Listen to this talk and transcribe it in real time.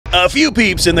A few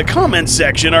peeps in the comments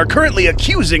section are currently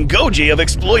accusing Goji of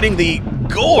exploiting the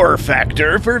gore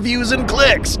factor for views and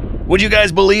clicks. Would you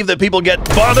guys believe that people get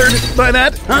bothered by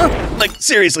that? Huh? Like,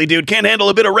 seriously, dude, can't handle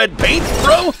a bit of red paint,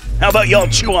 bro? How about y'all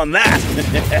chew on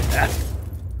that?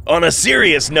 On a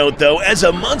serious note, though, as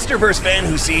a Monsterverse fan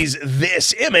who sees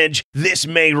this image, this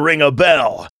may ring a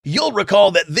bell. You'll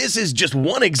recall that this is just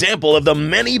one example of the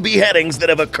many beheadings that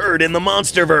have occurred in the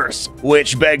Monsterverse.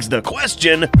 Which begs the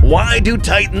question, why do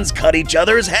Titans cut each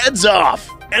other's heads off?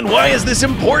 And why is this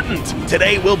important?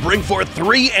 Today we'll bring forth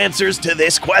 3 answers to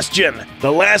this question,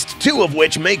 the last 2 of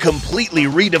which may completely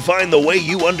redefine the way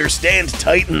you understand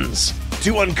Titans.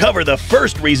 To uncover the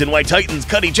first reason why Titans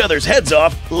cut each other's heads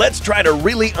off, let's try to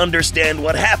really understand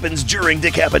what happens during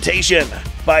decapitation.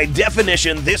 By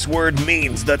definition, this word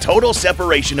means the total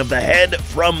separation of the head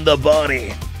from the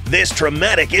body. This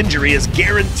traumatic injury is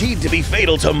guaranteed to be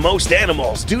fatal to most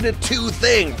animals due to 2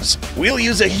 things. We'll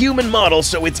use a human model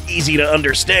so it's easy to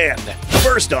understand.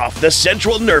 First off, the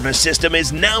central nervous system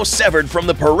is now severed from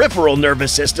the peripheral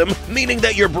nervous system, meaning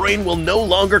that your brain will no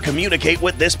longer communicate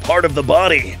with this part of the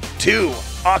body. 2.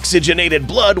 Oxygenated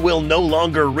blood will no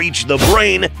longer reach the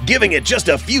brain, giving it just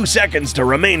a few seconds to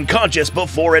remain conscious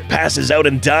before it passes out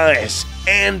and dies.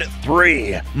 And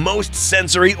 3. Most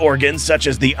sensory organs such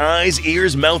as the eyes,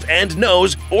 ears, mouth, and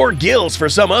nose, or gills for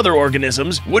some other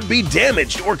organisms, would be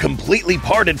damaged or completely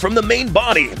parted from the main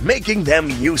body, making them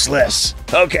useless.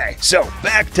 Okay, so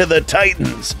back to the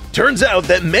Titans. Turns out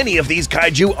that many of these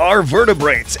kaiju are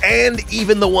vertebrates, and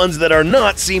even the ones that are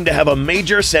not seem to have a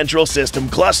major central system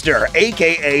cluster,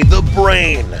 aka the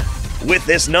brain. With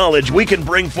this knowledge, we can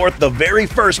bring forth the very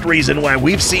first reason why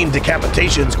we've seen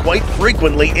decapitations quite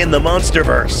frequently in the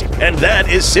Monsterverse, and that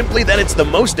is simply that it's the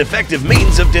most effective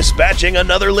means of dispatching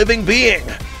another living being.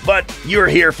 But you're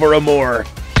here for a more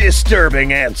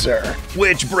disturbing answer,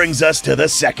 which brings us to the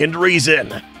second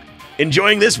reason.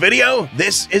 Enjoying this video?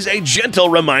 This is a gentle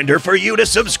reminder for you to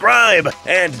subscribe.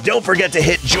 And don't forget to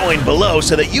hit join below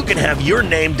so that you can have your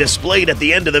name displayed at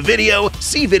the end of the video,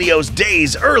 see videos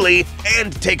days early,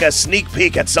 and take a sneak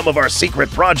peek at some of our secret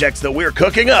projects that we're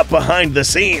cooking up behind the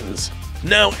scenes.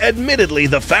 Now, admittedly,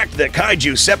 the fact that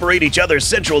kaiju separate each other's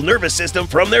central nervous system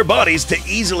from their bodies to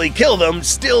easily kill them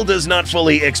still does not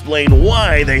fully explain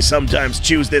why they sometimes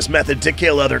choose this method to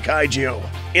kill other kaiju.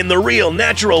 In the real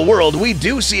natural world, we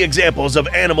do see examples of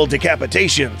animal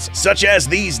decapitations, such as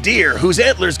these deer whose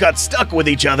antlers got stuck with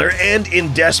each other and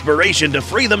in desperation to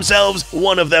free themselves,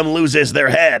 one of them loses their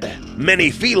head.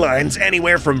 Many felines,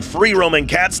 anywhere from free-roaming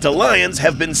cats to lions,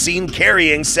 have been seen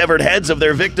carrying severed heads of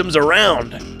their victims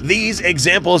around. These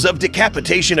examples of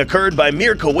decapitation occurred by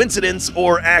mere coincidence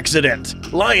or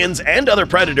accident. Lions and other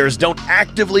predators don't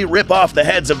actively rip off the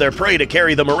heads of their prey to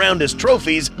carry them around as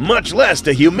trophies, much less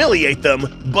to humiliate them.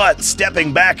 But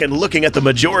stepping back and looking at the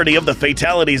majority of the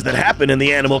fatalities that happen in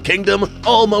the animal kingdom,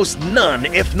 almost none,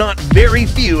 if not very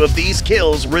few, of these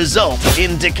kills result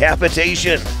in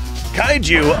decapitation.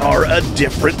 Kaiju are a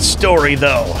different story,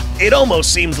 though. It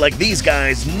almost seems like these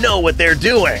guys know what they're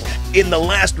doing. In the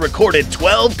last recorded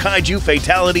 12 kaiju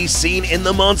fatalities seen in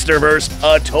the Monsterverse,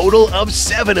 a total of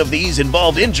 7 of these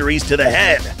involved injuries to the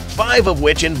head, 5 of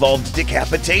which involved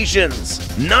decapitations.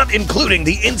 Not including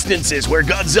the instances where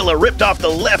Godzilla ripped off the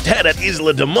left head at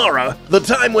Isla de Mara, the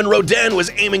time when Rodan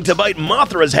was aiming to bite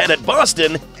Mothra's head at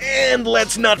Boston, and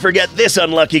let's not forget this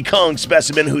unlucky Kong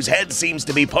specimen whose head seems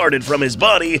to be parted from his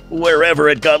body wherever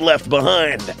it got left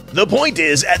behind. The point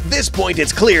is, at this point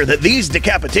it's clear that these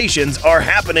decapitations are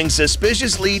happening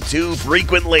suspiciously too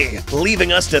frequently,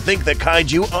 leaving us to think that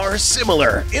kaiju are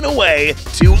similar, in a way,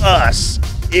 to us.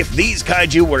 If these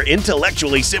kaiju were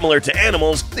intellectually similar to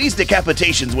animals, these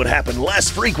decapitations would happen less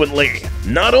frequently.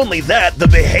 Not only that, the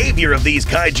behavior of these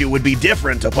kaiju would be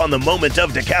different upon the moment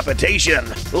of decapitation.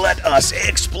 Let us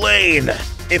explain.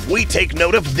 If we take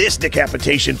note of this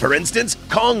decapitation, for instance,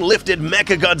 Kong lifted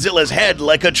Mechagodzilla's head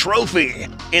like a trophy.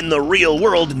 In the real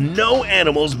world, no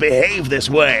animals behave this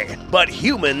way, but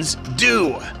humans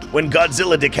do. When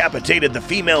Godzilla decapitated the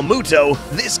female Muto,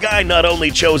 this guy not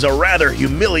only chose a rather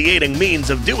humiliating means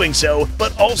of doing so,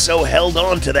 but also held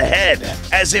on to the head,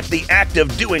 as if the act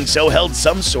of doing so held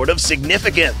some sort of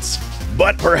significance.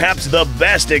 But perhaps the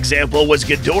best example was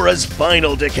Ghidorah's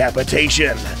final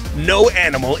decapitation. No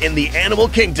animal in the animal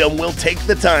kingdom will take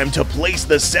the time to place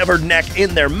the severed neck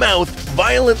in their mouth,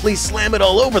 violently slam it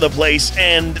all over the place,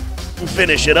 and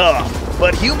finish it off.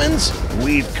 But humans,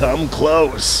 we've come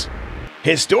close.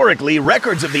 Historically,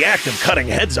 records of the act of cutting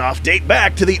heads off date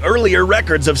back to the earlier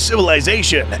records of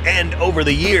civilization, and over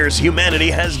the years,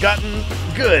 humanity has gotten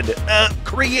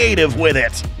creative with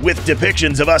it, with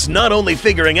depictions of us not only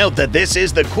figuring out that this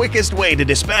is the quickest way to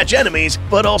dispatch enemies,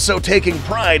 but also taking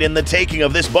pride in the taking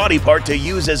of this body part to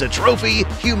use as a trophy,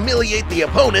 humiliate the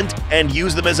opponent, and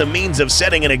use them as a means of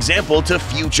setting an example to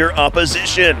future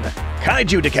opposition.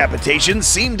 Kaiju decapitations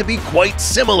seem to be quite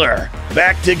similar.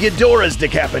 Back to Ghidorah's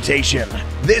decapitation.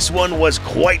 This one was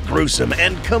quite gruesome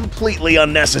and completely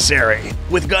unnecessary,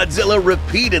 with Godzilla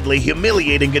repeatedly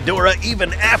humiliating Ghidorah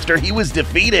even after he was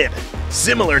defeated.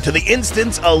 Similar to the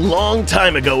instance a long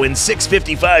time ago in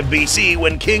 655 BC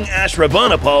when King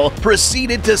Ashurbanipal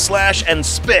proceeded to slash and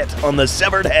spit on the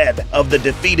severed head of the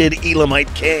defeated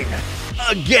Elamite king.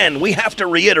 Again, we have to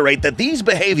reiterate that these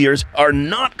behaviors are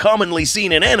not commonly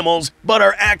seen in animals, but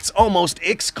are acts almost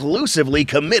exclusively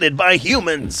committed by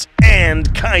humans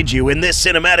and kaiju in this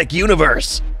cinematic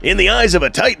universe. In the eyes of a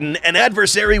Titan, an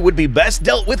adversary would be best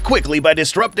dealt with quickly by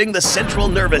disrupting the central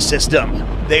nervous system.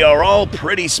 They are all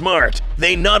pretty smart.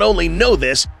 They not only know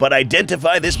this, but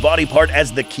identify this body part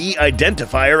as the key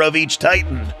identifier of each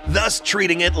Titan, thus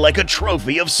treating it like a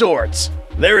trophy of sorts.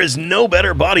 There is no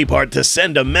better body part to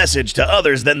send a message to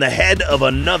others than the head of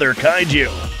another kaiju.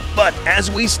 But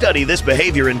as we study this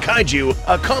behavior in kaiju,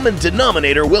 a common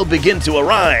denominator will begin to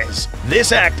arise.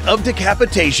 This act of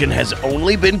decapitation has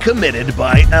only been committed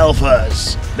by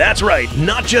alphas. That's right,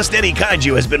 not just any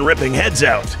kaiju has been ripping heads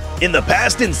out. In the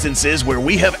past instances where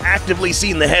we have actively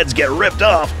seen the heads get ripped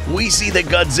off, we see that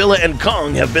Godzilla and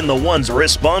Kong have been the ones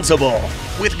responsible.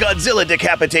 With Godzilla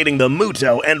decapitating the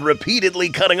Muto and repeatedly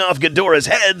cutting off Ghidorah's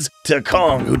heads, to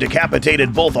Kong, who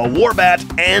decapitated both a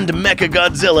Warbat and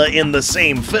Mechagodzilla in the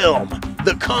same film.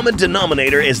 The common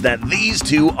denominator is that these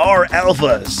two are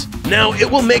alphas. Now, it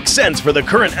will make sense for the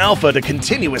current alpha to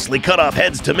continuously cut off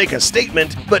heads to make a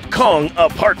statement, but Kong,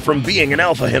 apart from being an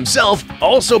alpha himself,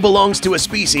 also belongs to a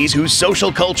species whose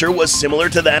social culture was similar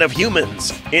to that of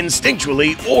humans.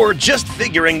 Instinctually, or just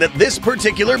figuring that this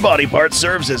particular body part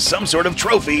serves as some sort of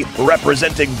trophy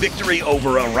representing victory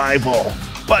over a rival.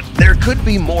 But there could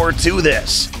be more to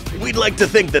this. We'd like to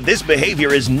think that this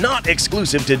behavior is not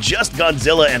exclusive to just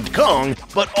Godzilla and Kong,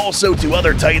 but also to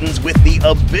other Titans with the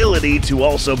ability to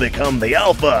also become the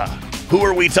alpha. Who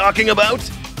are we talking about?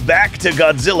 Back to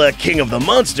Godzilla, King of the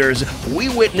Monsters, we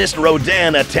witnessed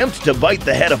Rodan attempt to bite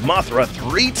the head of Mothra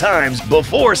 3 times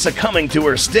before succumbing to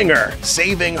her stinger,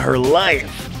 saving her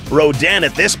life. Rodan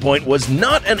at this point was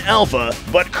not an alpha,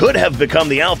 but could have become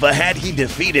the alpha had he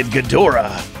defeated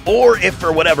Ghidorah, or if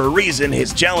for whatever reason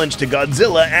his challenge to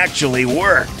Godzilla actually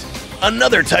worked.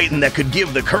 Another Titan that could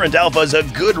give the current alphas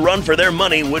a good run for their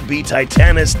money would be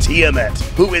Titanus Tiamat,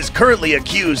 who is currently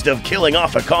accused of killing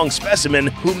off a Kong specimen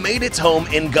who made its home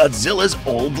in Godzilla's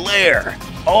old lair.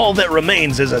 All that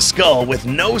remains is a skull with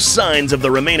no signs of the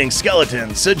remaining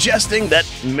skeleton, suggesting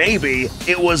that maybe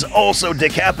it was also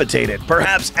decapitated,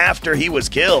 perhaps after he was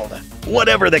killed.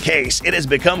 Whatever the case, it has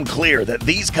become clear that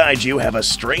these kaiju have a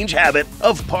strange habit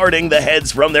of parting the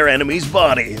heads from their enemies'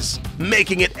 bodies,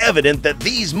 making it evident that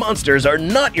these monsters are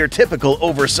not your typical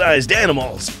oversized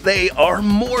animals. They are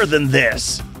more than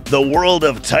this. The world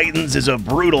of Titans is a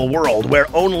brutal world where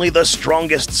only the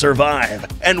strongest survive,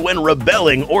 and when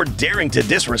rebelling or daring to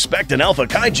disrespect an alpha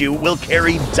kaiju will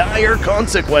carry dire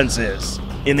consequences.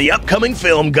 In the upcoming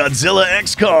film Godzilla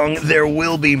x Kong, there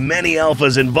will be many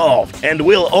alphas involved, and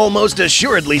we'll almost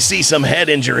assuredly see some head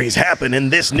injuries happen in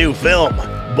this new film.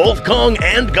 Both Kong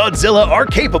and Godzilla are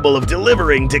capable of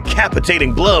delivering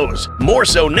decapitating blows, more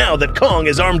so now that Kong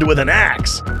is armed with an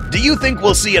axe. Do you think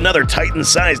we'll see another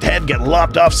Titan-sized head get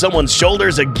lopped off someone's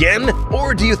shoulders again?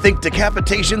 Or do you think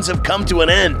decapitations have come to an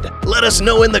end? Let us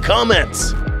know in the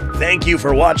comments. Thank you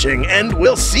for watching, and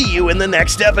we'll see you in the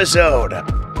next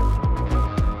episode.